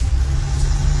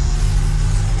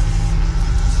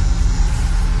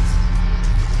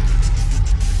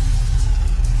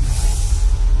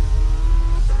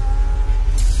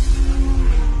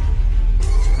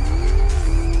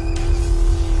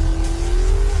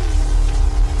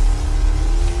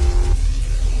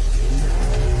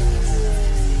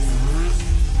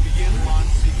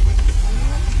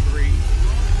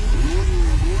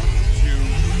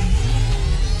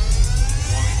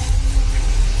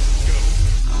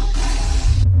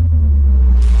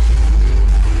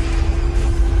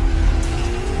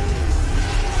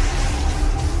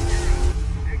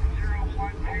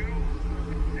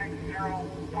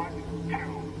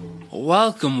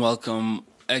Welcome,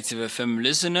 Active FM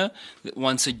listener.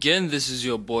 Once again, this is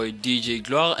your boy DJ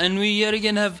Gloire, and we yet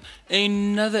again have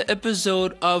another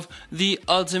episode of The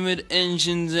Ultimate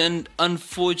Engines. And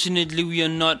unfortunately, we are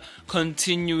not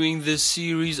continuing the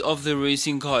series of the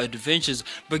racing car adventures.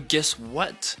 But guess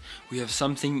what? We have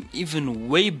something even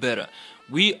way better.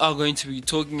 We are going to be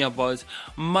talking about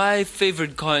my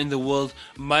favorite car in the world,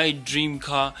 my dream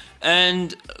car.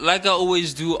 And like I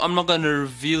always do, I'm not going to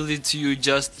reveal it to you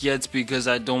just yet because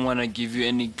I don't want to give you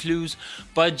any clues.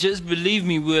 But just believe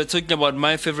me, we are talking about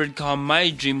my favorite car,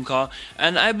 my dream car.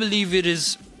 And I believe it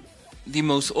is the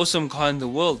most awesome car in the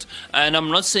world. And I'm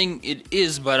not saying it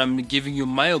is, but I'm giving you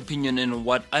my opinion and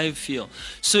what I feel.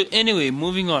 So anyway,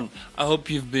 moving on. I hope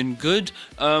you've been good.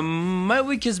 My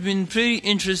week has been pretty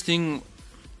interesting.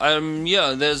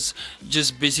 That's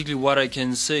just basically what I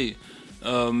can say.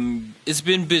 It's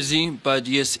been busy, but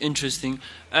yes, interesting.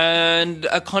 And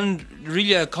I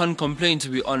can't complain, to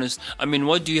be honest. I mean,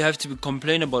 what do you have to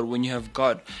complain about when you have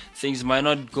God? Things might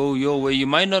not go your way. You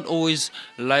might not always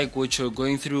like what you're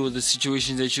going through or the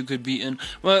situations that you could be in.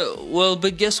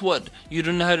 But guess what? You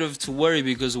don't have to worry,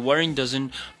 because worrying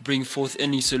doesn't bring forth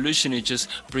any solution. It just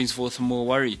brings forth more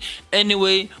worry.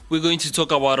 Anyway, we're going to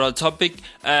talk about our topic,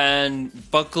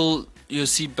 and buckle your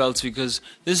seatbelts, because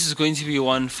this is going to be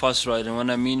one fast ride. And when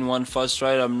I mean one fast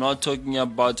ride, I'm not talking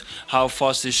about how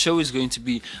fast the show is going to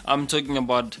be. I'm talking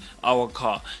about our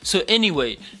car. So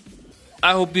anyway,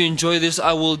 I hope you enjoy this.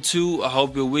 I will too. I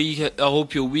hope your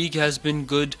week has been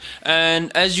good.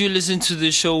 And as you listen to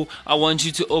the show, I want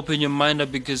you to open your mind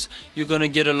up, because you're gonna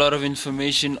get a lot of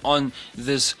information on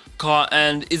this car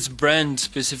and its brand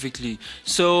specifically.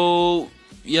 So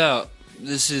yeah,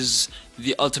 this is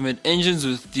The Ultimate Engines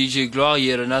with DJ Gloire.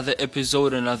 Yet another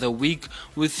episode, another week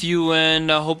with you,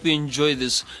 and I hope you enjoy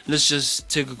this. Let's just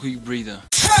take a quick breather.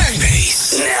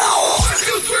 Bass. Now,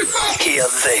 hear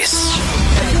this.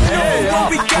 Hey, what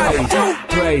we gotta do?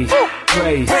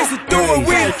 Praise it through and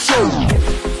we'll choose.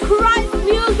 Christ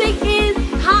music is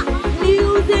hot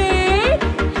music.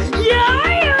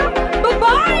 Yeah,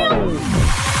 bye-bye.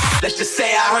 Let's just say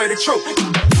I heard the truth.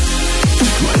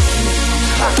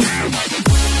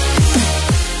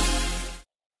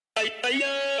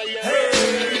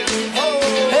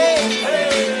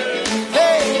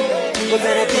 We're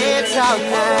gonna dance all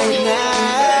night now.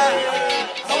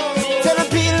 Tell them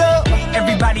P-Lo.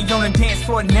 Everybody on the dance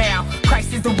floor now.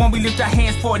 Christ is the one we lift our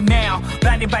hands for now.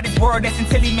 Blinded by this world, that's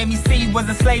until he made me see. Was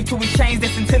a slave to his chains,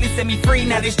 that's until he set me free.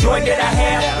 Now this joy that I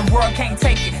have, the world can't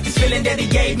take it. This feeling that he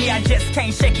gave me, I just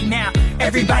can't shake it now.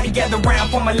 Everybody gather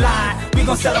round for my line. We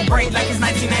gon' celebrate like it's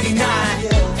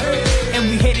 1999. And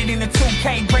we headed in a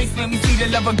 2K. Grace when we see the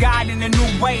love of God in a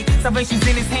new way. Salvation's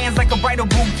in his hands like a bridal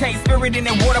bouquet. Spirit in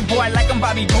that water, boy, like I'm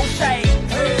Bobby Boucher.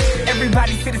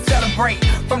 Everybody's here to celebrate.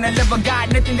 From the love of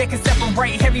God, nothing that can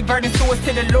separate. Heavy burden swords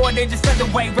to the Lord, they're just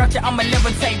underway. Rapture, I'ma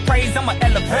levitate. Praise, I'ma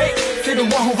elevate. To the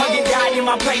one who hung and died in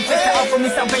my place, just to offer me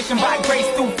salvation by grace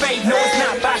through faith. No, it's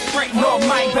not by strength nor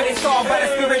might, but it's all by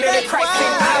the Spirit of the Christ.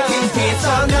 I can dance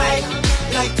all night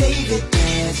like David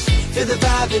danced. Feel the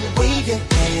vibe and wave your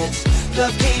hands.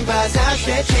 Love came by his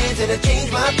outstretched hands, and I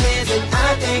changed my plans. And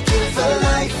I thank him for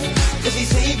life, cause he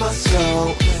saved my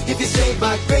soul. If you saved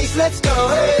my grace, let's go.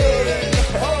 Hey,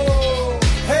 oh,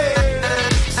 hey.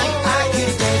 I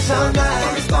can dance all night.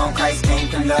 For his bone, Christ came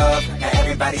from love. Now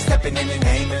everybody stepping in the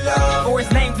name of love. For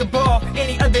his name's above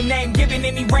any other name given,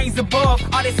 and he reigns above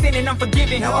all that sin and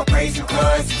unforgiving. Now I praise you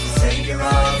cause he's the savior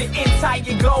of the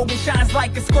entire globe. It shines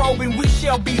like a scroll, and we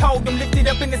shall behold him lifted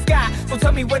up in the sky. So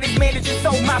tell me what is man that you're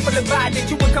so mindful of, that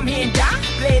you would come here and die,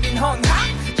 bled and hung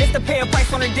high, just to pay a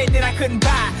price on a debt that I couldn't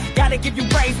buy. Gotta give you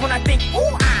praise when I think,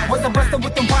 ooh, I was a buster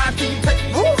with the rhymes till you touch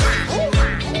me, ooh,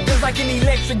 feels like an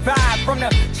electric vibe. From the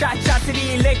cha-cha to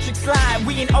the electric slide,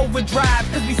 we in overdrive,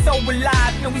 cause we so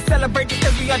alive. And we celebrate this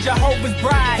cause we are Jehovah's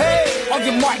bride. Hey. On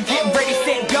your mark, get ready,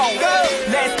 set, go.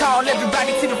 Last call,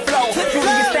 everybody to the flow.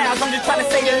 Julian Styles, I'm just trying to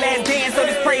say the last dance, so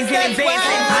this praise in advance.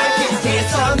 I can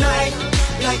dance all night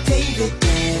like David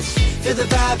danced. Feel the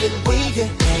vibe and wave your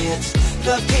hands.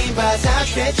 Love came by his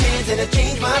outstretched hands, and I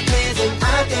changed my plans. And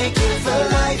I thank him for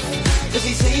life, cause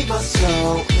he saved my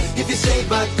soul. If you saved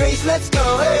my grace, let's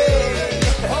go. Hey,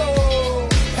 oh,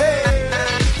 hey.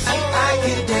 I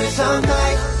can dance all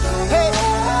night. Hey,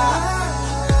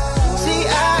 see,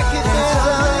 I can dance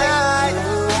all night.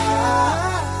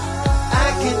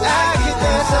 I can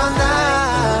dance all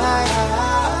night.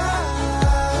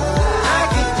 I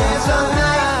can dance all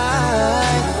night.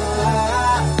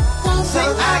 Say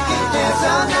I can dance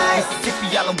all night. Mississippi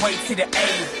all the way to the A.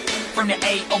 From the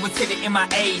A over to the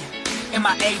MIA.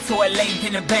 MIA to LA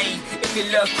in the Bay. If you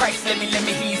love Christ, let me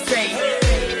hear you say.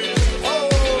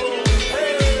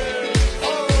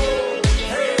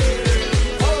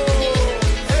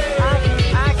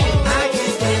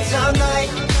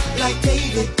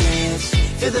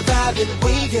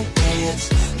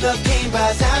 Love came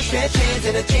by his outstretched hands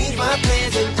and it changed my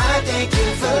plans. And I thank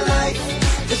him for life,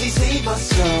 cause he saved my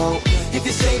soul. If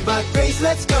you saved by grace,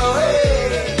 let's go.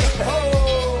 Hey,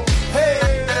 oh, hey.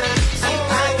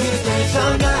 I can dance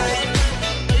all night.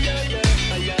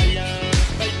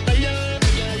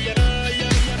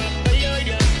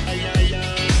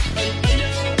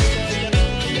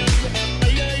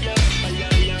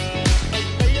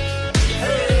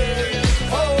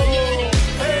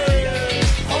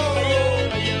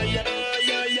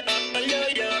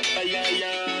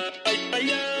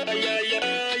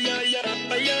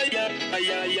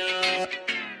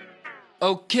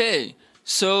 Okay,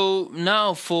 so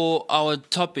now for our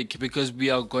topic, because we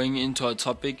are going into our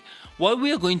topic, what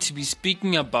we are going to be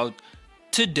speaking about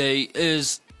today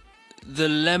is the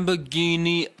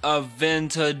Lamborghini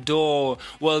Aventador.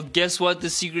 Well, guess what? The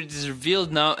secret is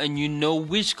revealed now, and you know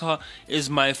which car is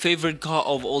my favorite car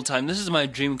of all time. This is my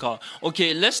dream car.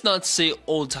 Okay, let's not say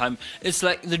all time. It's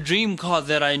like the dream car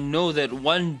that I know that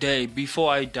one day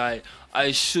before I die,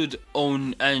 I should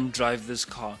own and drive this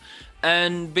car.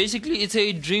 And basically, it's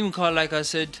a dream car, like I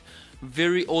said.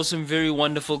 Very awesome, very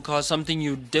wonderful car. Something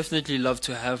you definitely love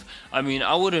to have. I mean,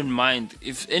 I wouldn't mind.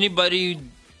 If anyone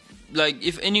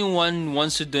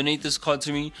wants to donate this car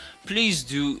to me, please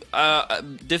do.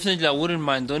 Definitely, I wouldn't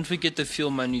mind. Don't forget the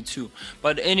fuel money too.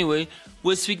 But anyway,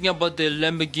 we're speaking about the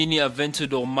Lamborghini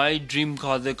Aventador, my dream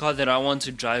car, the car that I want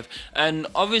to drive. And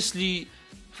obviously,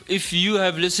 if you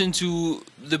have listened to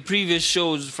the previous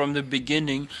shows from the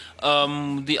beginning,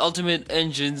 the Ultimate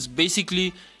Engines,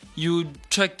 basically you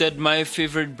track that my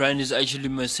favorite brand is actually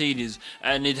Mercedes,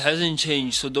 and it hasn't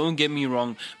changed, so don't get me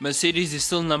wrong. Mercedes is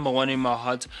still number one in my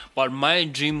heart, but my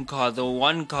dream car, the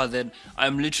one car that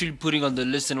I'm literally putting on the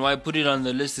list, and why I put it on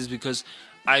the list is because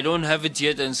I don't have it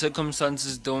yet, and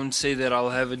circumstances don't say that I'll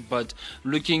have it, but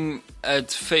looking at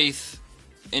faith,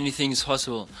 anything is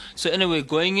possible. So anyway,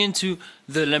 going into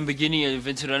the Lamborghini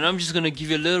Aventador, and I'm just going to give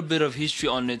you a little bit of history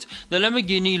on it. The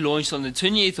Lamborghini launched on the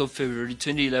 28th of February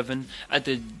 2011 at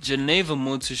the Geneva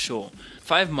Motor Show,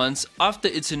 5 months after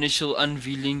its initial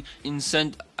unveiling in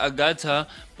St. Agata,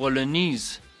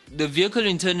 Bolognese. The vehicle,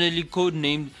 internally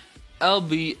codenamed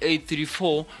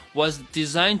LB834, was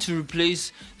designed to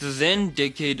replace the then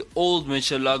decade-old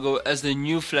Murcielago as the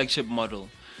new flagship model.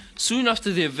 Soon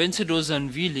after the Aventador's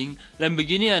unveiling,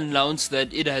 Lamborghini announced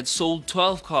that it had sold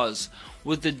 12 cars,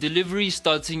 with the delivery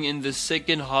starting in the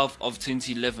second half of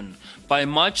 2011. By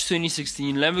March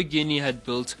 2016, Lamborghini had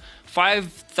built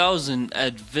 5,000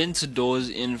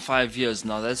 Aventadors in 5 years.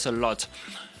 Now that's a lot.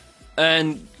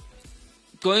 And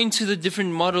going to the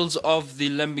different models of the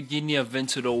Lamborghini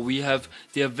Aventador, we have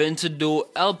the Aventador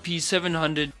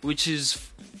LP700, which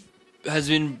has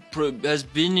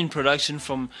been in production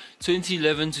from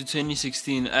 2011 to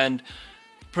 2016, and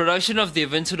production of the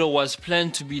Aventador was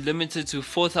planned to be limited to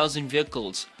 4,000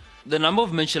 vehicles. The number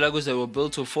of Murcielagos that were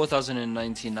built were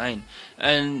 4,099,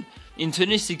 and in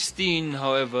 2016,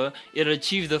 however, it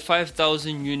achieved the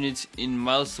 5,000 units in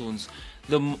milestones.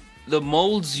 The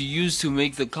molds used to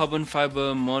make the carbon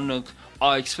fiber monarch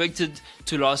are expected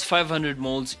to last 500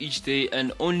 molds each day,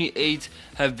 and only 8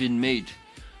 have been made.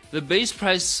 The base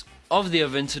price of the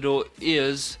Aventador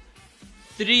is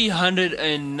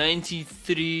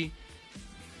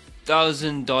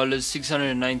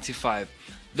 $393,695.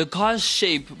 The car's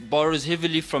shape borrows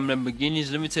heavily from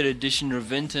Lamborghini's limited edition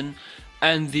Reventon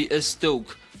and the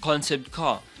Estoque concept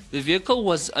car. The vehicle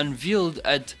was unveiled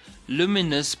at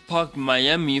Luminous Park,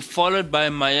 Miami, followed by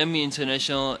Miami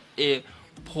International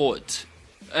Airport,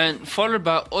 and followed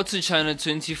by Auto China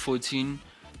 2014,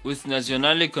 with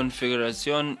Nazionale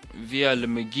Configurazione via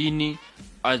Lamborghini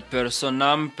ad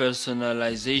Personam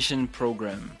Personalization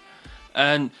Program.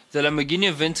 And the Lamborghini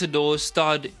Aventador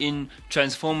starred in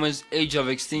Transformers Age of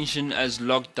Extinction as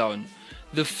Lockdown,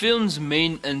 the film's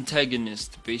main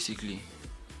antagonist, basically.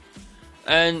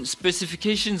 And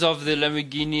specifications of the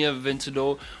Lamborghini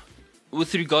Aventador.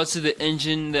 With regards to the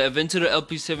engine, the Aventador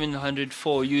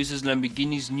LP704 uses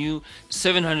Lamborghini's new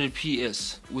 700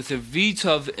 PS with a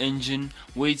V12 engine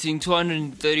weighing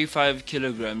 235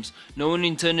 kilograms, known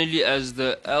internally as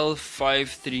the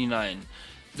L539.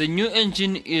 The new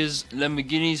engine is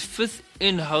Lamborghini's fifth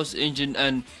in-house engine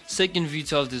and second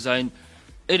V12 design.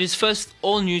 It is first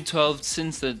all-new 12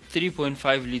 since the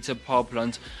 3.5-liter power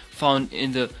plant found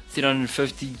in the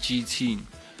 350 GT.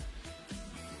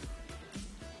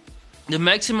 The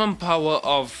maximum power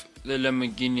of the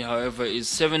Lamborghini, however, is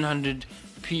 700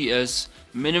 PS.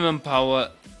 Minimum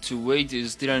power to weight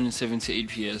is 378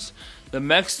 PS. The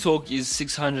max torque is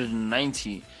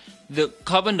 690. The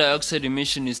carbon dioxide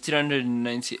emission is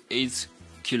 398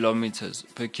 kilometers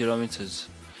per kilometers.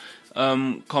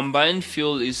 Combined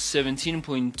fuel is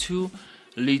 17.2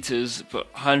 liters per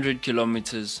 100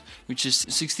 kilometers, which is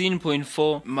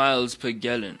 16.4 miles per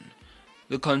gallon.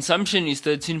 The consumption is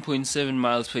 13.7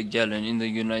 miles per gallon in the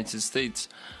United States.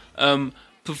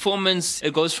 Performance,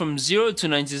 it goes from 0 to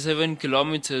 97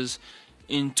 kilometers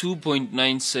in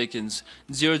 2.9 seconds,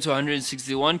 0 to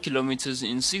 161 kilometers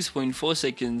in 6.4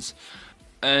 seconds,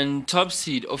 and top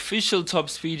speed, official top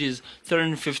speed is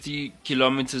 350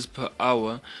 kilometers per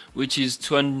hour, which is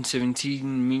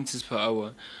 217 meters per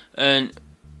hour, and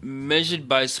measured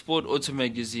by Sport Auto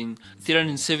Magazine,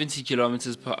 370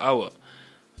 kilometers per hour.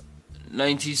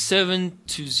 97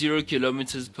 to 0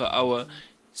 kilometers per hour,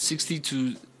 60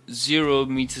 to 0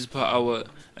 meters per hour,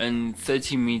 and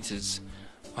 30 meters,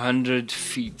 100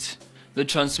 feet. The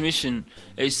transmission,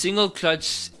 a single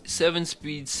clutch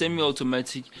 7-speed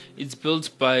semi-automatic, it's built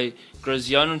by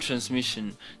Graziano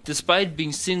transmission. Despite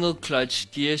being single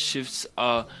clutch, gear shifts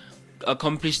are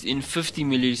accomplished in 50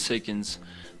 milliseconds.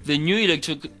 The new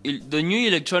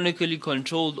electronically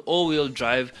controlled all-wheel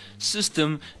drive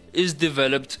system is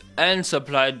developed and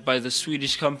supplied by the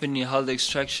Swedish company Haldex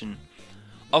Traction,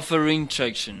 offering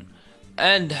traction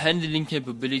and handling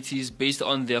capabilities based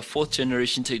on their 4th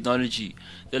generation technology.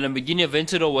 The Lamborghini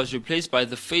Aventador was replaced by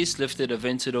the facelifted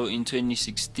Aventador in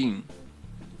 2016.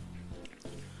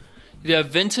 The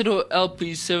Aventador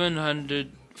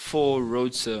LP704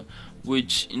 Roadster,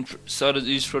 which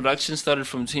its production started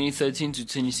from 2013 to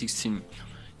 2016.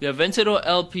 The Aventador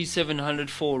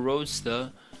LP704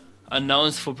 Roadster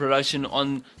announced for production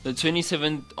on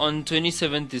 27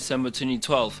 December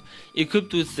 2012,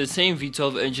 equipped with the same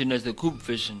V12 engine as the coupe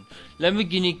version.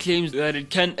 Lamborghini claims that it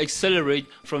can accelerate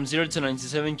from 0 to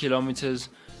 97 kilometers,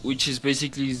 which is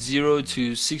basically 0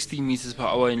 to 60 meters per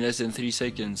hour in less than 3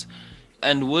 seconds,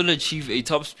 and will achieve a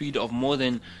top speed of more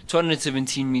than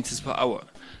 217 meters per hour.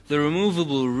 The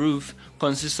removable roof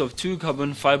consists of 2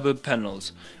 carbon fiber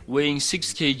panels weighing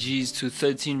 6 kgs to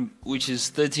 13, which is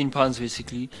 13 pounds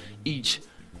basically, each,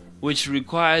 which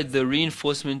required the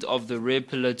reinforcement of the rear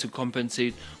pillar to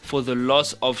compensate for the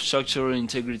loss of structural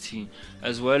integrity,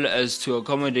 as well as to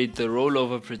accommodate the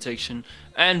rollover protection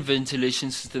and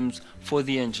ventilation systems for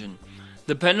the engine.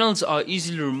 The panels are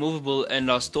easily removable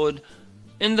and are stored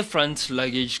in the front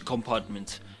luggage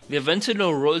compartment. The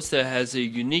Aventador Roadster has a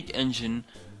unique engine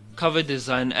cover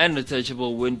design and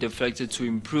attachable wind deflector to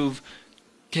improve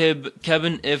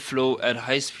cabin airflow at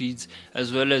high speeds,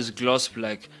 as well as gloss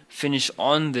black finish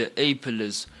on the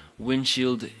A-pillars,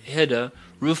 windshield, header,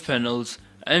 roof panels,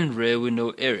 and rear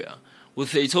window area.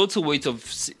 With a total weight of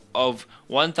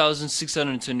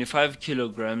 1,625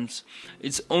 kilograms,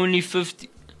 it's only 50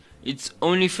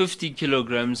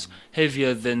 kilograms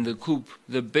heavier than the coupe.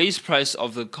 The base price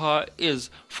of the car is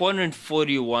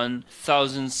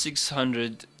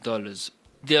 $441,600.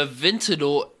 The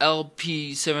Aventador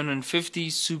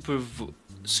LP750 Super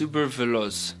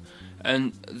Veloce,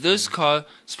 and this car's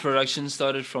production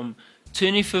started from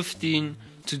 2015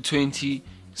 to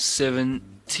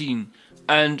 2017,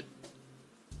 and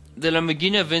the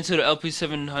Lamborghini Aventador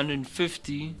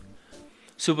LP750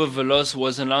 Super Veloce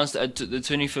was announced at the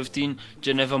 2015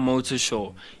 Geneva Motor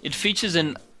Show. It features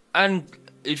an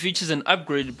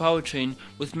upgraded powertrain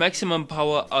with maximum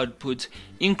power output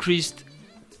increased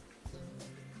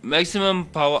to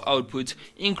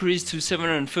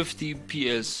 750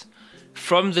 PS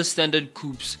from the standard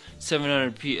coupe's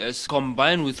 700 PS,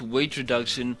 combined with weight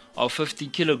reduction of 50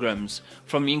 kilograms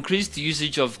from increased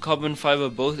usage of carbon fiber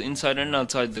both inside and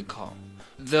outside the car.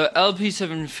 The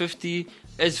LP750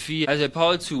 SV has a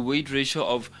power to weight ratio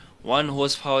of 1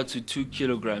 horsepower to 2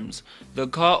 kilograms. The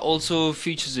car also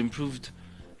features improved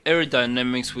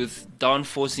aerodynamics with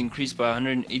downforce increased by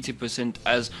 180%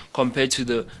 as compared to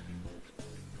the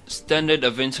standard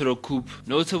Aventador coupe.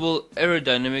 Notable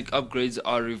aerodynamic upgrades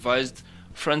are revised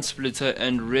front splitter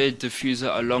and rear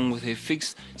diffuser, along with a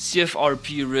fixed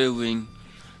CFRP rear wing.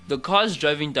 The car's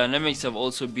driving dynamics have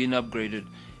also been upgraded,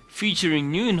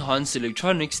 featuring new enhanced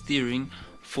electronic steering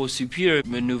for superior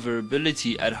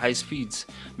maneuverability at high speeds,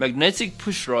 magnetic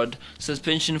pushrod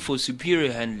suspension for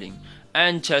superior handling,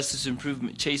 and chassis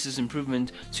improvement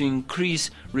to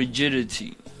increase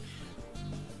rigidity.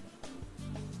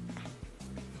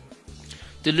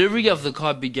 Delivery of the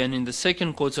car began in the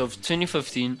second quarter of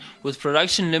 2015, with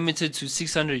production limited to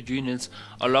 600 units,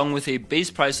 along with a base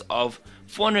price of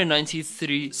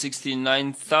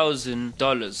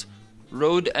 $493,69,000.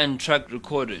 Road and track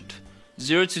recorded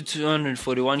 0 to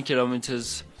 241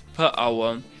 kilometers per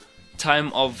hour,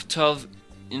 time of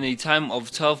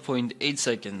 12.8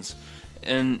 seconds,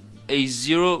 and a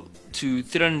 0 to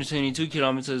 322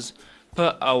 kilometers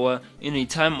per hour in a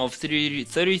time of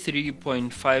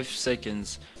 33.5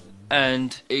 seconds,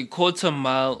 and a quarter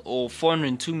mile or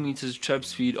 402 meters trap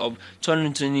speed of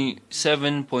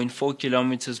 227.4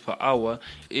 kilometers per hour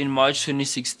in March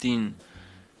 2016.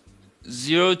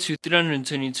 0 to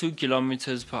 322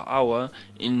 kilometers per hour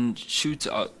in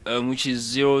shootout, which is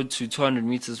 0 to 200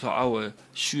 meters per hour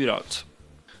shootout.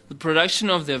 The production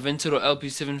of the Aventador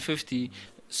LP750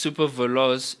 Super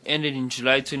Veloz ended in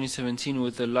July 2017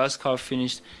 with the last car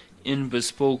finished in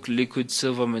bespoke liquid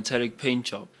silver metallic paint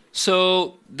job.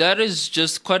 So that is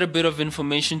just quite a bit of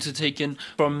information to take in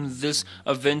from this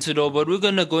Aventador, but we're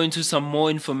going to go into some more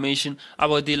information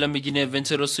about the Lamborghini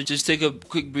Aventador, so just take a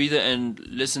quick breather and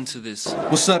listen to this.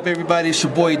 What's up, everybody? It's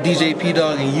your boy DJ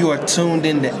P-Dog, and you are tuned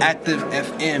in to Active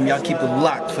FM. Y'all keep it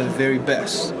locked for the very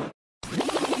best.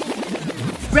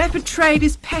 Rapid Trade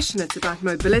is passionate about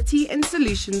mobility and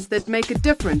solutions that make a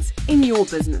difference in your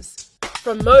business.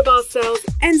 From mobile sales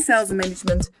and sales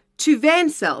management to van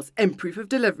sales and proof of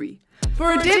delivery.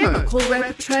 For a demo, call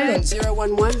Rapid Trade on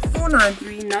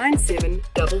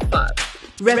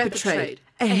 011-493-9755. Rapid Trade,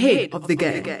 ahead of the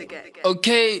game.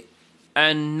 Okay,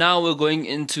 and now we're going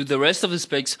into the rest of the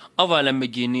specs of our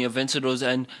Lamborghini Aventadors,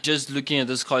 and just looking at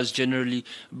this car is generally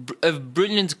a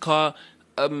brilliant car.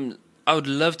 I would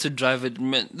love to drive it.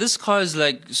 Man, this car is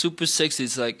like super sexy.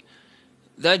 It's like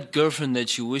that girlfriend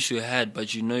that you wish you had,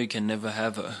 but you know you can never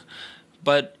have her.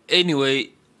 But anyway,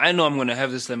 I know I'm going to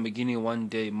have this Lamborghini one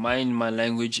day, mind my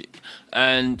language,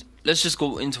 and let's just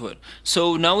go into it.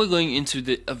 So now we're going into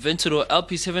the Aventador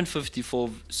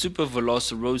LP754 Super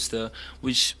Veloz Roadster,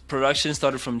 which production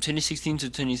started from 2016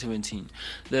 to 2017.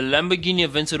 The Lamborghini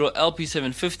Aventador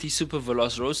LP750 Super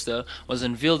Veloz Roadster was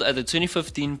unveiled at the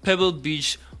 2015 Pebble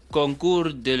Beach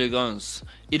Concours d'Elegance.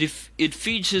 It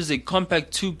features a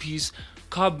compact two-piece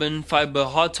carbon fiber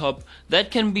hardtop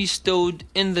that can be stowed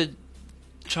in the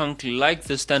trunk like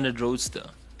the standard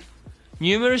Roadster.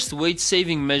 Numerous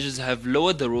weight-saving measures have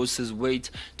lowered the Roadster's weight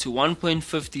to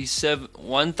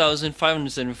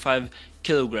 1,575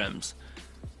 kilograms,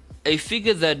 a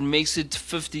figure that makes it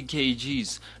 50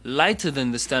 kgs lighter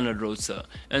than the standard Roadster.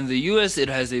 In the US, it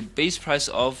has a base price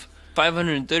of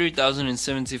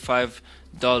 $530,075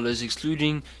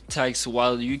 excluding tax,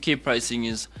 while UK pricing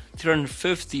is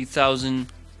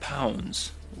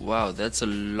 £350,000. Wow, that's a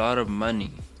lot of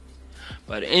money.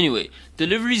 But anyway,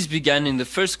 deliveries began in the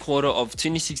first quarter of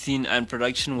 2016 and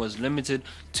production was limited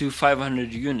to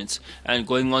 500 units. And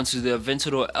going on to the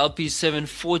Aventador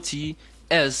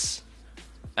LP740S,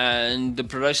 and the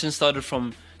production started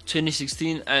from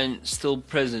 2016 and still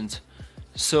present.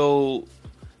 So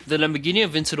the Lamborghini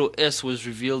Aventador S was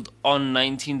revealed on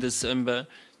 19 December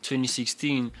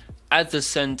 2016 at the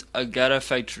Sant Agata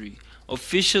factory.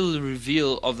 Official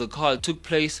reveal of the car took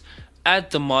place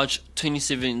at the March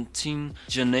 2017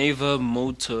 Geneva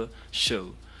Motor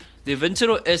Show. The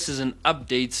Aventador S is an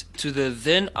update to the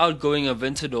then outgoing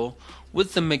Aventador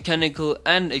with the mechanical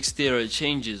and exterior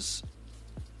changes.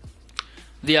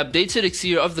 The updated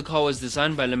exterior of the car was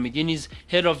designed by Lamborghini's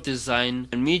head of design,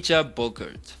 Mija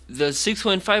Bokert. The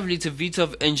 6.5-liter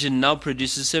V12 engine now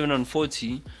produces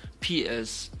 740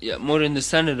 PS, more than the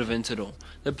standard Aventador.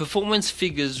 The performance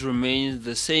figures remain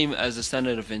the same as the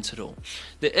standard Aventador.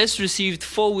 The S received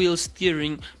 4-wheel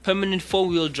steering, permanent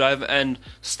 4-wheel drive, and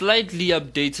slightly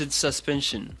updated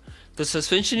suspension. The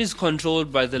suspension is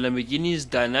controlled by the Lamborghini's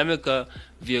Dinamica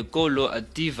Veicolo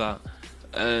Attiva,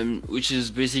 which is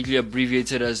basically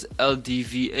abbreviated as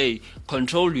LDVA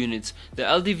control units. The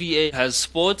LDVA has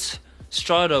Sport,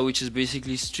 Strada, which is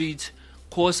basically street,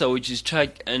 Corsa, which is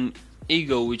track, and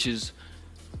Ego, which is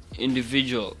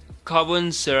individual.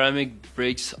 Carbon ceramic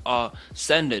brakes are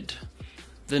standard.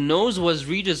 The nose was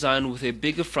redesigned with a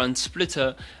bigger front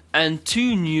splitter and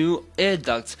 2 new air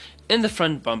ducts in the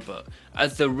front bumper.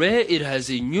 At the rear, it has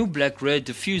a new black rear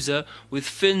diffuser with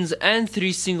fins and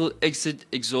 3 single exit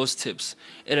exhaust tips.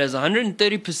 It has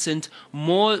 130%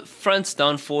 more front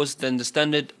downforce than the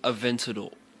standard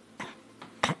Aventador.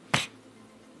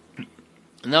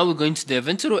 Now we're going to the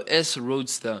Aventador S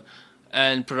Roadster,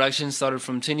 and production started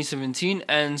from 2017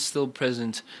 and still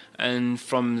present. And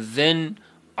from then,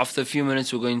 after a few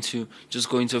minutes, we're going to just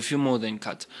go into a few more, then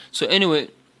cut. So anyway,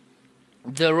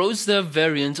 the Roadster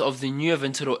variant of the new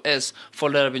Aventador S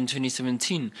followed up in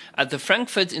 2017 at the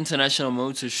Frankfurt International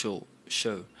Motor Show.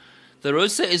 The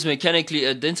Roadster is mechanically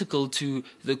identical to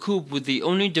the coupe, with the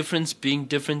only difference being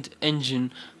different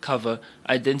engine cover,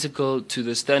 identical to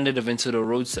the standard Aventador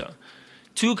Roadster.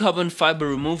 2 carbon fiber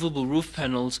removable roof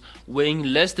panels weighing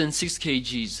less than 6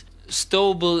 kgs,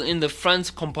 stowable in the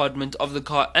front compartment of the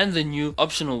car, and the new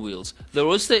optional wheels. The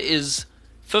Roadster is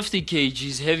 50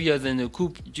 kgs heavier than the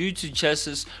coupe due to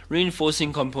chassis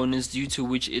reinforcing components, due to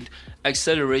which it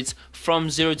accelerates from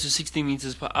 0 to 60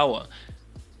 meters per hour,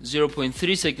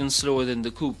 0.3 seconds slower than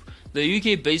the coupe. The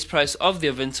UK base price of the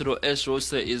Aventador S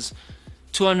Roadster is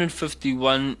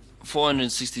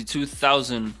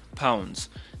 £251,462,000.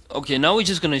 Okay, now we're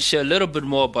just going to share a little bit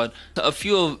more about a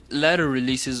few latter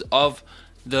releases of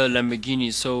the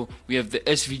Lamborghini. So we have the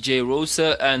SVJ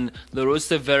Roadster, and the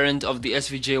Roadster variant of the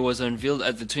SVJ was unveiled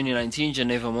at the 2019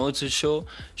 Geneva Motor Show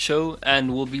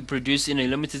and will be produced in a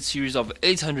limited series of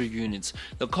 800 units.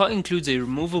 The car includes a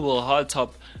removable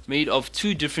hardtop made of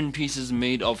 2 different pieces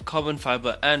made of carbon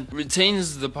fiber and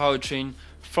retains the powertrain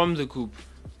from the coupe.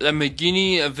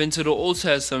 Lamborghini Aventador also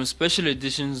has some special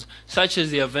editions such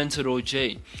as the Aventador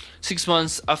J. 6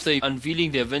 months after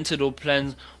unveiling the Aventador,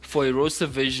 plans for a roadster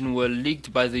version were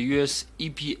leaked by the US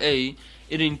EPA.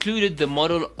 It included the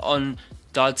model on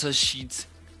data sheets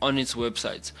on its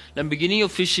website. Lamborghini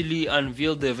officially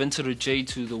unveiled the Aventador J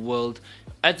to the world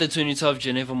at the 2012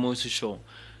 Geneva Motor Show.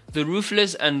 The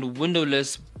roofless and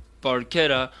windowless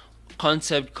Barchetta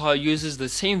concept car uses the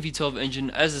same V12 engine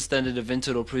as the standard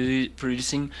Aventador,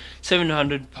 producing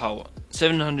 700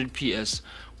 PS.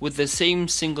 With the same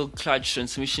single clutch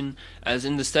transmission as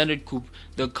in the standard coupe,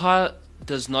 the car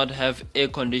does not have air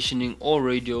conditioning or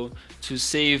radio to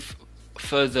save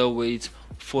further weight,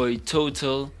 for a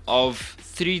total of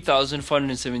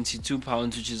 3,472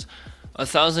 pounds, which is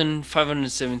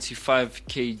 1,575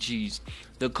 kgs.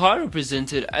 The car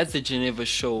represented at the Geneva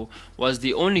show was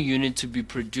the only unit to be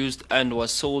produced and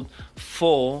was sold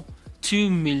for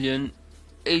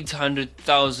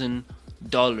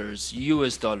 $2,800,000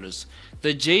 US dollars.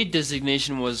 The J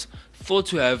designation was thought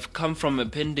to have come from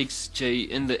Appendix J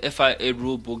in the FIA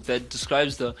rulebook that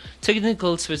describes the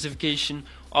technical specification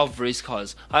of race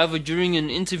cars. However, during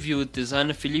an interview with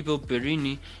designer Filippo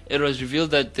Perini, it was revealed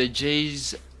that the J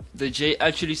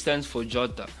actually stands for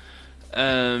Jota,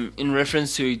 in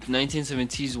reference to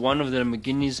 1970s one of the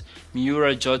Lamborghini's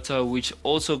Miura Jota, which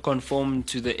also conformed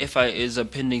to the FIA's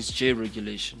Appendix J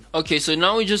regulation. Okay, so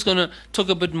now we're just gonna talk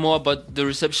a bit more about the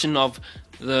reception of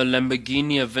the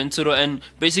Lamborghini Aventador, and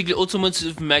basically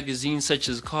automotive magazines such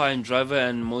as Car and Driver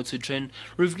and Motor Trend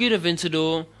reviewed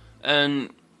Aventador, and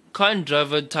Car and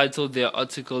Driver titled their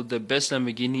article "The Best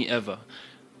Lamborghini Ever."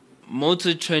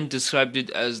 Motor Trend described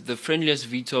it as the friendliest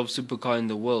V12 supercar in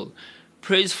the world.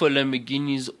 Praise for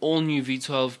Lamborghini's all-new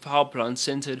V12 power plant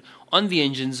centered on the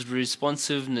engine's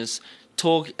responsiveness,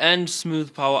 torque, and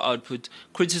smooth power output.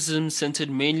 Criticism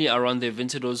centered mainly around the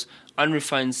Aventador's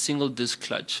unrefined single-disc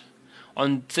clutch.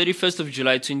 On 31st of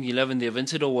July 2011, the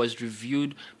Aventador was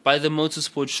reviewed by the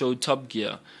motorsport show Top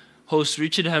Gear. Host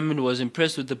Richard Hammond was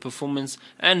impressed with the performance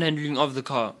and handling of the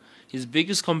car. His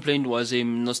biggest complaint was a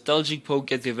nostalgic poke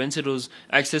at the Aventador's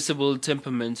accessible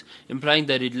temperament, implying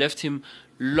that it left him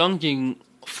longing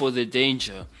for the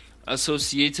danger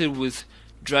associated with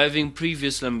driving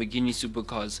previous Lamborghini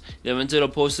supercars. The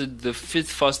Aventador posted the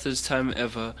 5th fastest time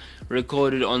ever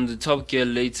recorded on the Top Gear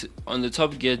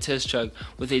test track,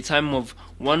 with a time of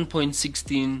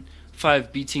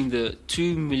 1.165, beating the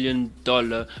 $2 million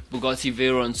Bugatti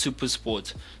Veyron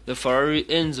Supersport, the Ferrari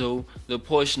Enzo, the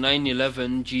Porsche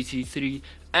 911 GT3,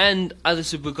 and other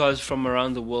supercars from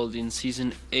around the world. In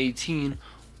season 18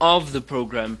 of the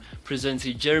program,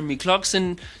 presenter Jeremy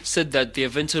Clarkson said that the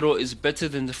Aventador is better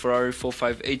than the Ferrari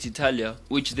 458 Italia,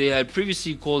 which they had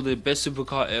previously called the best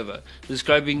supercar ever,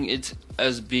 describing it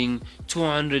as being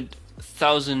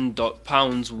 200,000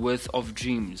 pounds worth of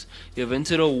dreams. The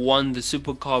Aventador won the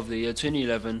Supercar of the Year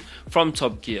 2011 from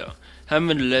Top Gear.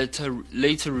 Hammond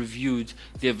later reviewed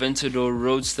the Aventador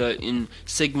Roadster in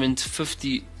segment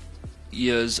 50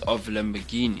 Years of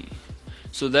Lamborghini.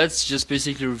 So that's just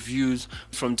basically reviews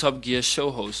from Top Gear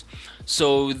show host.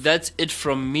 So that's it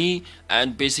from me,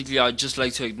 and basically I'd just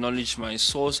like to acknowledge my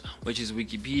source, which is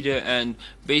Wikipedia, and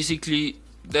basically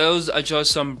those are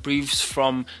just some briefs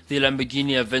from the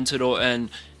Lamborghini Aventador. And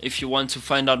if you want to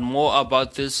find out more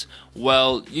about this,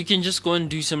 well, you can just go and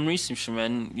do some research,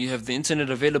 man. You have the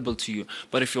internet available to you.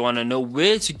 But if you want to know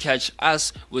where to catch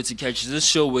us, where to catch this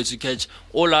show, where to catch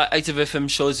all our Active FM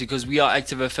shows, because we are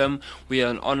Active FM, we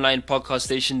are an online podcast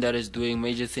station that is doing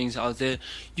major things out there.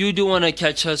 You do want to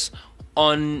catch us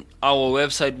on our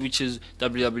website, which is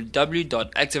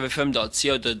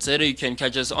www.activefm.co.za. You can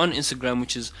catch us on Instagram,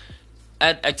 which is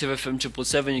at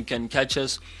ActiveFM777. You can catch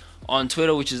us on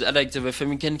Twitter, which is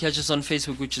 @ActiveFM. You can catch us on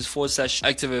Facebook, which is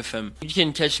 /ActiveFM. You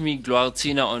can catch me, Gloire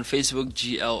Tina, on Facebook,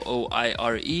 GLOIRETSINA,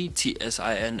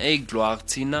 Gloire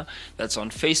Tina. That's on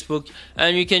Facebook.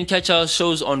 And you can catch our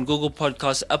shows on Google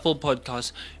Podcasts, Apple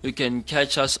Podcasts. You can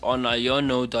catch us on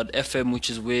iono.fm, which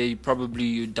is where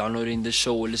you're downloading the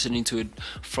show or listening to it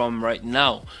from right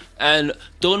now. And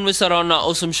don't miss out on our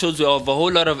awesome shows. We have a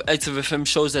whole lot of Active FM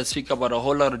shows that speak about a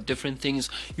whole lot of different things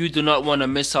you do not want to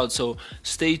miss out. So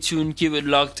stay tuned, keep it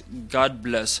locked. God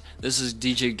bless. This is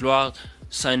DJ Gloire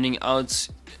signing out,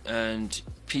 and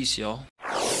peace, y'all.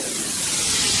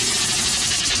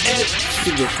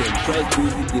 Active FM, bright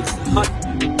music is hot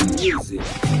music.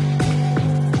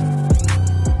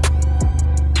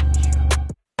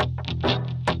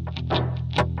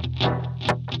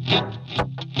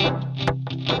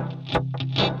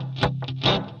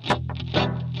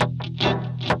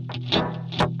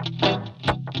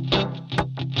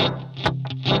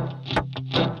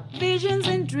 Visions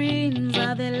and dreams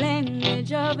are the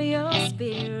language of your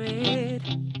spirit.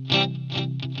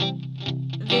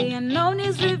 The unknown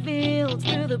is revealed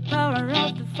through the power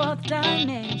of the fourth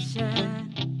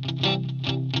dimension.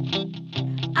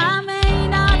 I may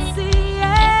not see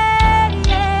it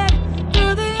yet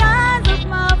through the eyes of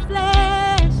my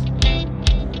flesh.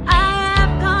 I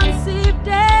have conceived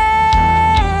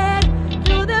it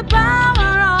through the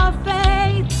power of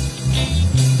faith.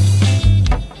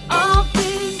 All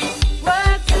things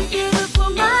work together for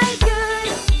my good.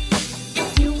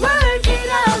 You work it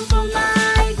out for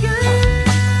my good.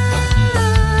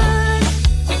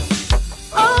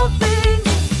 All things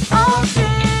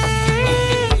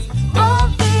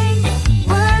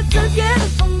work together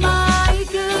for my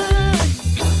good.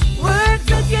 Work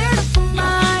together for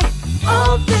my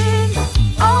all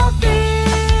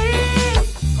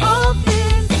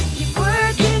things keep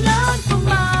working out for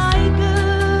my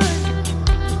good.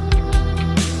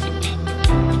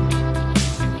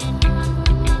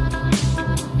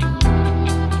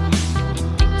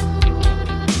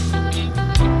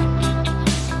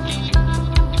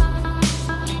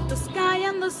 The sky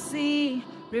and the sea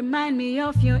remind me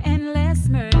of your endless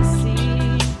mercy.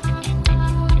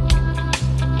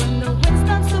 When the wind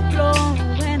starts to blow,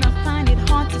 when I find it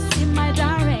hard to see my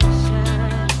direction,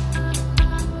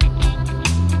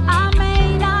 I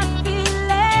may not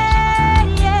feel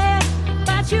it yet,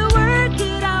 but you work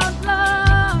it out,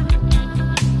 Lord.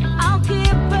 I'll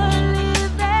keep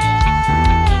believing.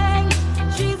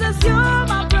 Jesus, you're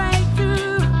my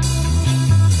breakthrough.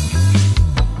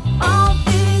 All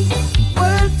things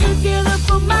work together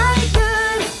for my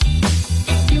good.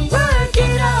 You work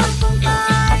it out for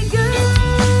my good.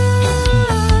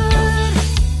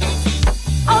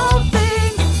 All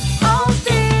things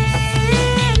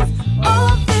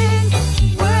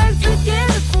work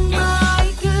together for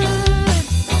my good.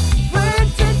 Work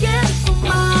together for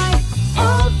my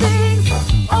all things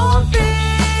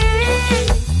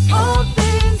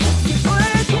keep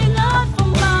working out for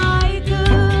my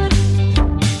good.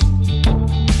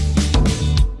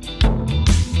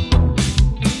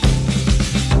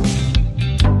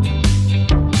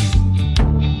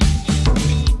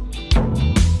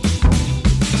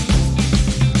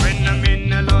 When I'm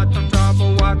in a lot of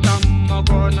trouble, what am I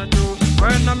gonna do?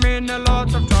 When I'm in a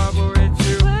lot of trouble with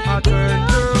you, I turn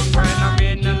to. When I'm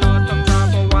in a lot of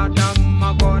trouble, what am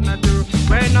I gonna do?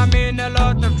 When I'm in a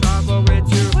lot of trouble with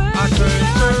you, I turn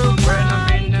to. When I'm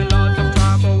in a lot of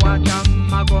trouble, what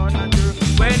am I gonna do?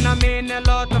 When I'm in a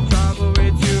lot of trouble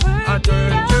with you, I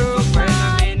turn to. When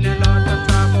I'm in a lot of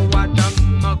trouble, what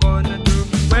am I gonna do?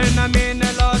 When I'm in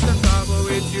a lot of trouble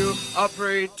with you, I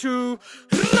pray to.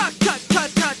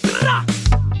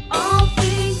 All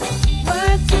things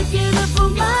work together